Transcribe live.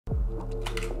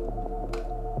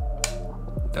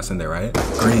That's in there, right?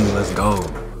 Green, let's go.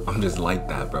 I'm just like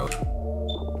that, bro.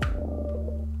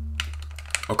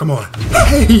 Oh, come on.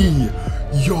 Hey!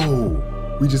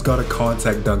 Yo! We just got a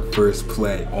contact dunk first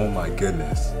play. Oh my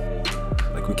goodness.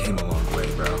 Like, we came a long way,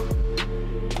 bro.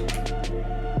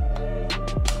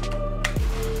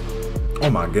 Oh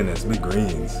my goodness, big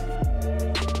greens.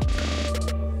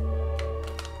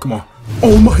 Come on.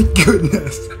 Oh my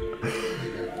goodness.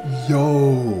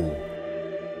 Yo.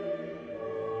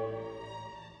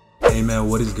 Hey man,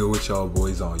 what is good with y'all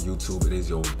boys on YouTube? It is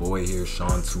your boy here,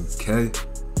 Sean2K.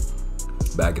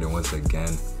 Back at it once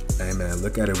again. Hey man,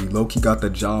 look at it. We low-key got the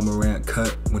JA MORANT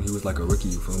cut when he was like a rookie,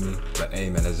 you feel me? But hey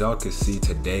man, as y'all can see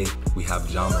today, we have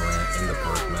JA MORANT in the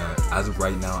park, man. As of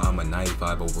right now, I'm a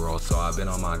 95 overall, so I've been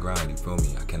on my grind, you feel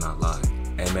me? I cannot lie.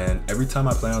 Hey man, every time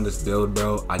I play on this build,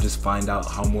 bro, I just find out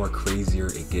how more crazier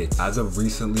it gets. As of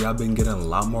recently, I've been getting a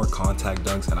lot more contact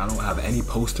dunks, and I don't have any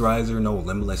posterizer, no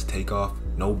limitless takeoff,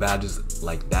 no badges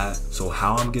like that. So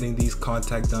how I'm getting these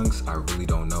contact dunks, I really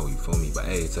don't know, you feel me? But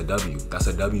hey, it's a W. That's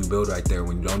a W build right there.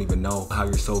 When you don't even know how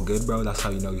you're so good, bro, that's how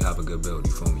you know you have a good build,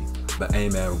 you feel me? But hey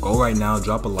man, go right now,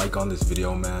 drop a like on this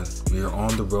video, man. We are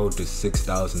on the road to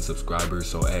 6,000 subscribers,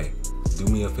 so hey, do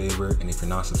me a favor, and if you're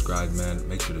not subscribed, man,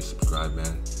 make sure to subscribe,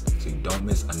 man, so you don't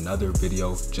miss another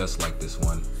video just like this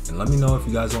one. And let me know if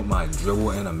you guys want my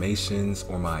dribble animations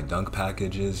or my dunk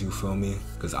packages, you feel me?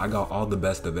 Because I got all the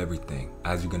best of everything,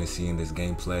 as you're gonna see in this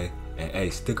gameplay. And hey,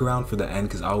 stick around for the end,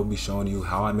 because I will be showing you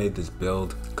how I made this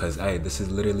build. Because hey, this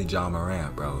is literally JA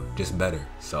MORANT, bro, just better.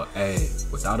 So hey,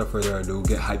 without a further ado,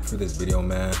 get hyped for this video,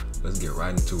 man. Let's get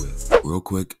right into it. Real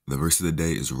quick, the verse of the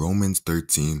day is Romans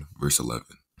 13 verse 11.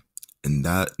 And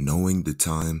that, knowing the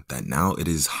time, that now it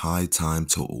is high time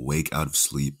to awake out of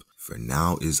sleep, for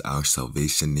now is our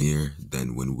salvation nearer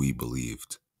than when we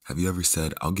believed. Have you ever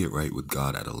said, I'll get right with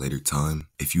God at a later time?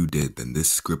 If you did, then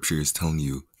this scripture is telling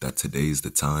you that today is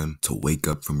the time to wake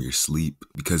up from your sleep,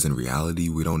 because in reality,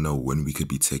 we don't know when we could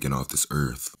be taken off this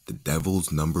earth. The devil's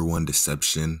 #1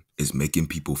 deception is making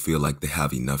people feel like they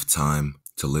have enough time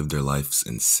to live their lives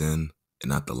in sin,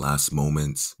 and at the last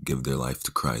moments, give their life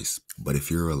to Christ. But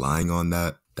if you're relying on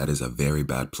that, that is a very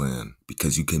bad plan,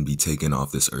 because you can be taken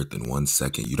off this earth in 1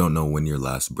 second. You don't know when your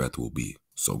last breath will be.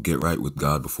 So get right with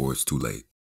God before it's too late.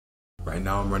 Right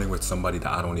now, I'm running with somebody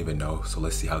that I don't even know, so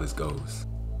let's see how this goes.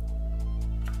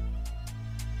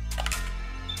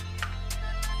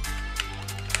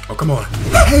 Oh, come on.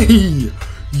 Hey!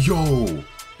 Yo!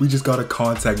 We just got a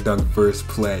contact dunk first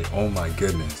play. Oh my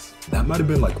goodness. That might have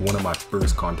been like one of my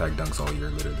first contact dunks all year,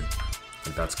 literally.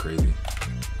 Like, that's crazy.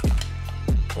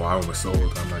 Oh, I almost sold,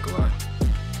 I'm not gonna lie.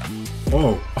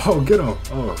 Oh, get him.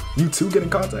 Oh, you too getting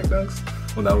contact dunks?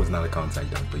 Well, that was not a contact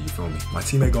dunk, but you feel me. My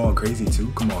teammate going crazy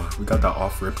too. Come on, we got that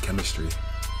off-rip chemistry.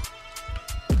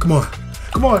 Come on,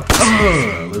 come on.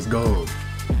 Let's go.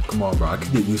 Come on, bro, I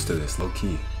could get used to this, low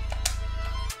key.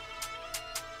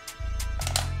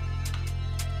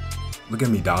 Look at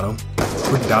me, dot him.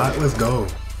 Quick dot, let's go.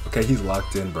 Okay, he's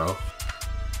locked in, bro.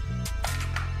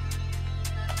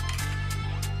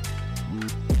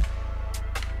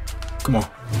 Come on.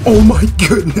 Oh my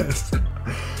goodness.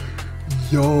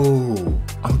 Yo,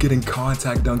 I'm getting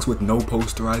contact dunks with no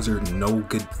posterizer, no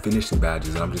good finishing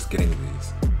badges, and I'm just getting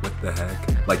these. What the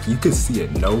heck? Like, you can see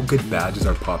it. No good badges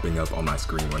are popping up on my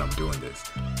screen when I'm doing this.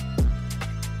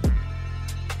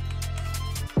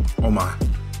 Oh my.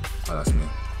 Oh, that's me.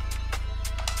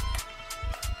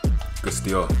 Good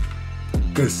steal.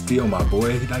 Good steal, my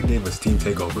boy. That gave us team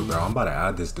takeover, bro. I'm about to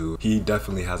add this dude. He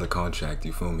definitely has a contract,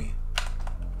 you feel me?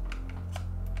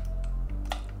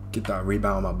 Get that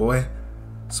rebound, my boy.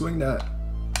 Swing that.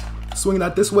 Swing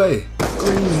that this way.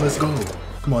 Green, let's go.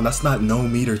 Come on, that's not no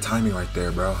meter timing right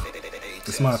there, bro.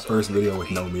 This is my first video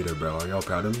with no meter, bro. Are y'all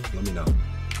proud of me? Let me know.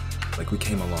 Like, we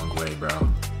came a long way, bro.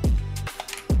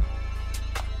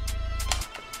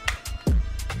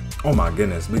 Oh my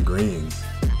goodness, big greens.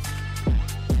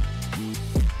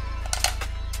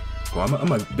 Well,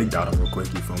 I'm a big dot him real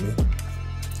quick, you feel me?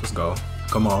 Let's go.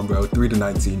 Come on, bro.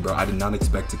 3-19, bro. I did not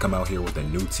expect to come out here with a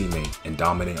new teammate and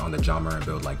dominate on the JA MORANT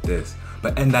build like this.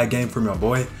 But end that game for me, my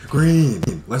boy. Green.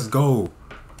 Let's go.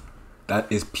 That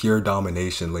is pure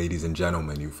domination, ladies and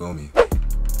gentlemen. You feel me?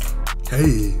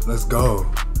 Hey, let's go.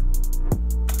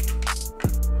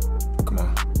 Come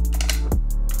on.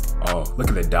 Oh, look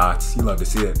at the dots. You love to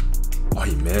see it. Oh,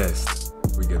 he missed.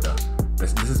 We get that.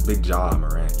 This is big JA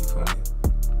MORANT. You feel me?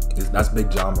 That's big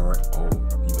JA MORANT. Oh,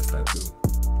 he missed that too.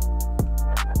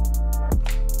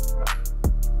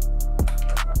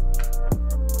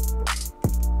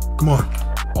 Come on.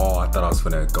 Oh, I thought I was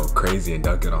gonna go crazy and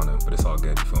dunk it on him, but it's all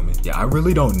good, you feel me? Yeah, I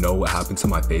really don't know what happened to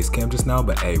my face cam just now,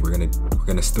 but hey, we're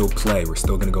gonna still play. We're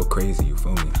still gonna go crazy, you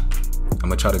feel me? I'm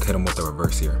gonna try to hit him with the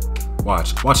reverse here.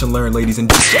 Watch and learn, ladies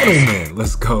and gentlemen.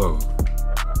 Let's go.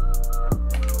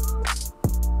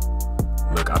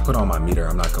 Look, I put on my meter,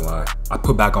 I'm not gonna lie. I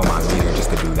put back on my meter just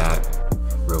to do that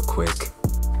real quick.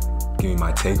 Give me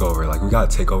my takeover. Like, we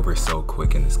gotta take over so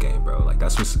quick in this game, bro. Like,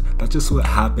 that's just what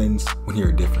happens when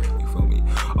you're different, you feel me?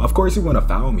 Of course you wanna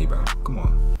foul me, bro. Come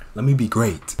on. Let me be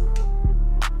great.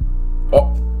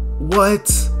 Oh,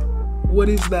 what? What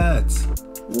is that?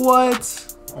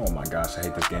 What? Oh my gosh, I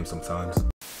hate this game sometimes.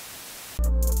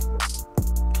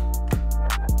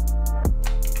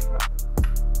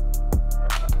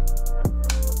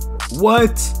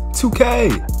 What?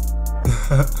 2K?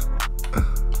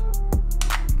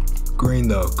 Green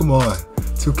though, come on.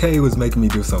 2K was making me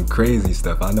do some crazy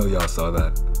stuff. I know y'all saw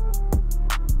that.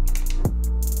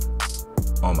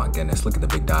 Oh my goodness, look at the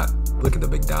big dot. Look at the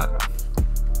big dot.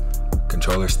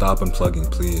 Controller, stop unplugging,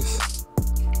 please.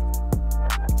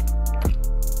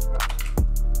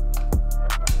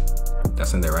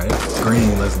 That's in there, right?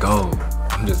 Green, let's go.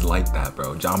 I'm just like that,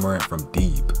 bro. Ja Morant from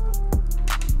deep.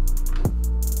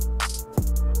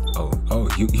 Oh,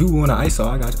 you want an ISO?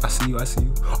 I see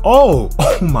you. Oh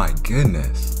my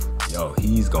goodness. Yo,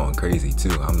 he's going crazy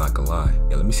too. I'm not gonna lie.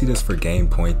 Yeah, let me see this for game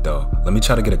point though. Let me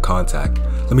try to get a contact.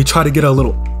 Let me try to get a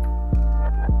little.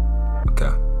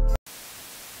 Okay.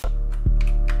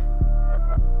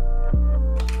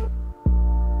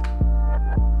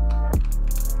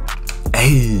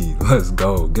 Hey, let's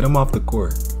go. Get him off the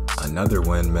court. Another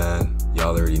win, man.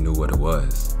 Y'all already knew what it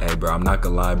was. Hey, bro, I'm not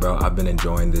gonna lie, bro. I've been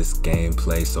enjoying this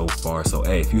gameplay so far. So,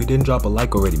 hey, if you didn't drop a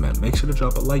like already, man, make sure to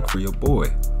drop a like for your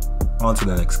boy. On to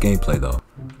the next gameplay, though.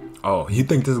 Oh, you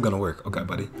think this is gonna work? Okay,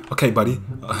 buddy. Okay, buddy.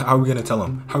 How are we gonna tell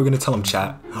him? How are we gonna tell him,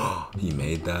 chat? He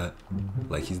made that.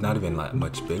 Like, he's not even like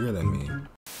much bigger than me.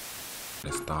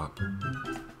 Let's stop.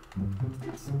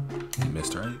 He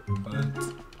missed, right?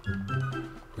 What?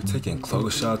 We're taking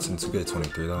close shots in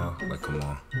 2K23, though. Like, come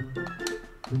on.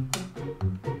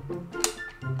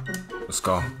 Let's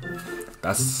go.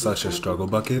 That's such a struggle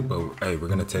bucket, but hey, we're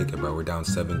gonna take it, bro. We're down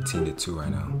 17-2 right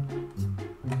now.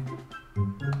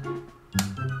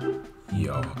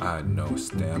 Yo, I had no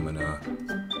stamina.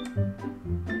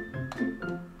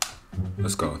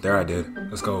 Let's go. There I did.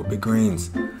 Let's go. Big greens.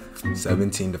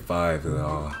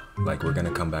 17-5. Like, we're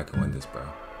gonna come back and win this, bro.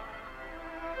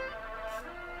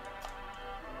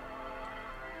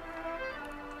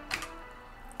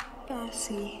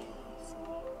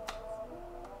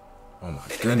 Oh my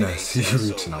goodness, he's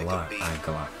reaching a lot. I ain't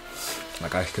gonna lie.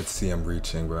 Like, I could see him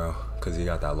reaching, bro, because he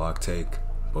got that lock take.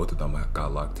 Both of them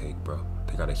got lock take, bro.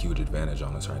 They got a huge advantage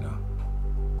on us right now.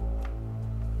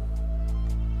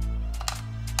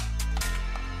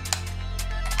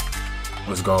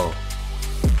 Let's go.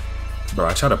 Bro,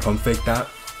 I tried to pump fake that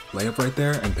layup right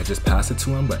there and just pass it to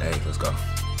him, but hey, let's go.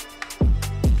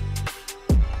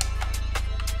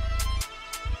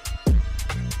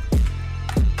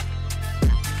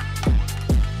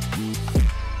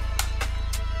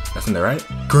 That's in there, right?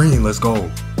 Green, let's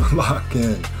go. Lock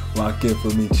in for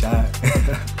me, chat.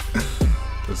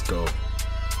 Let's go.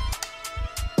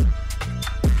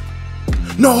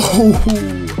 No!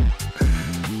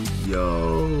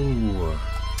 Yo.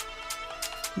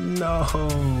 No.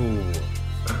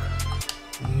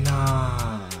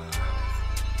 Nah.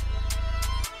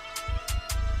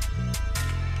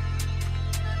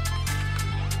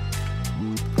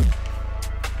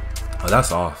 Oh,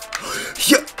 that's off.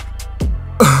 Yeah.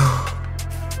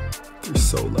 You're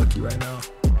so lucky right now.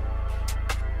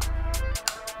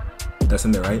 That's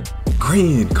in there, right?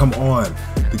 Green, come on.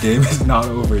 The game is not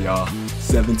over, y'all.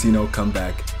 17-0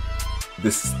 comeback.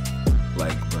 This,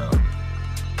 like, bro.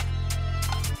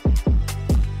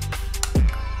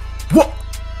 What?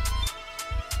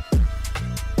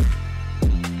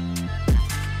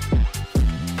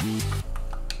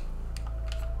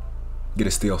 Get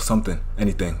a steal, something,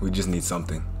 anything. We just need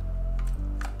something.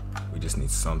 We just need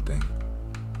something.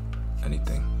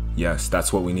 Anything. Yes,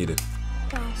 that's what we needed.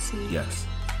 Yes.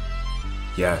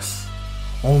 Yes.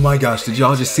 Oh my gosh, did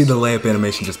y'all just see the layup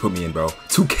animation just put me in, bro?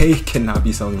 2K cannot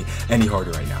be selling me any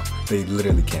harder right now. They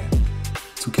literally can't.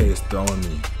 2K is throwing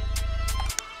me.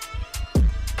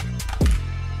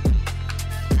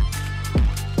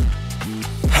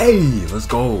 Hey, let's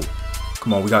go.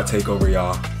 Come on, we gotta take over,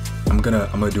 y'all. I'm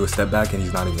gonna do a step back and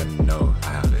he's not even gonna know I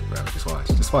have it, bro. Just watch.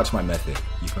 Just watch my method.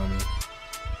 You feel me?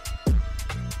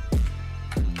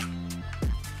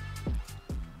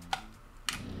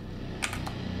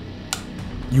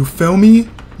 You feel me?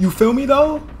 You feel me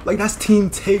though? Like, that's team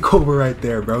takeover right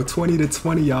there, bro.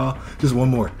 20-20, y'all. Just one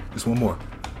more. Just one more.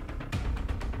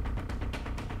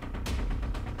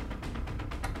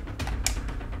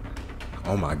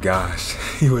 Oh my gosh.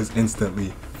 He was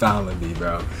instantly fouling me,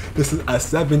 bro. This is a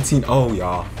 17-0,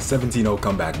 y'all. 17-0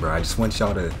 comeback, bro. I just want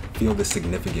y'all to feel the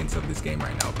significance of this game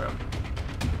right now, bro.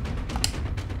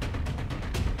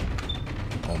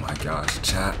 Oh my gosh,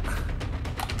 chat.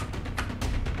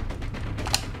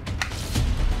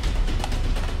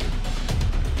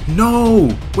 No!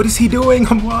 What is he doing?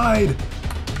 I'm wide.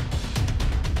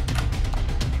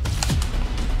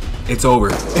 It's over.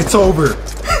 It's over.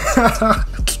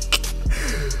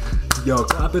 Yo,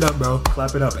 clap it up, bro.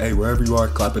 Clap it up. Hey, wherever you are,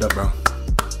 clap it up, bro.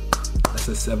 That's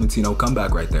a 17-0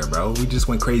 comeback right there, bro. We just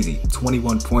went crazy.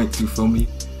 21 points, you feel me?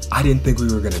 I didn't think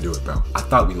we were gonna do it, bro. I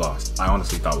thought we lost. I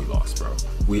honestly thought we lost, bro.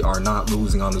 We are not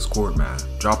losing on this court, man.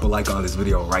 Drop a like on this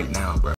video right now, bro.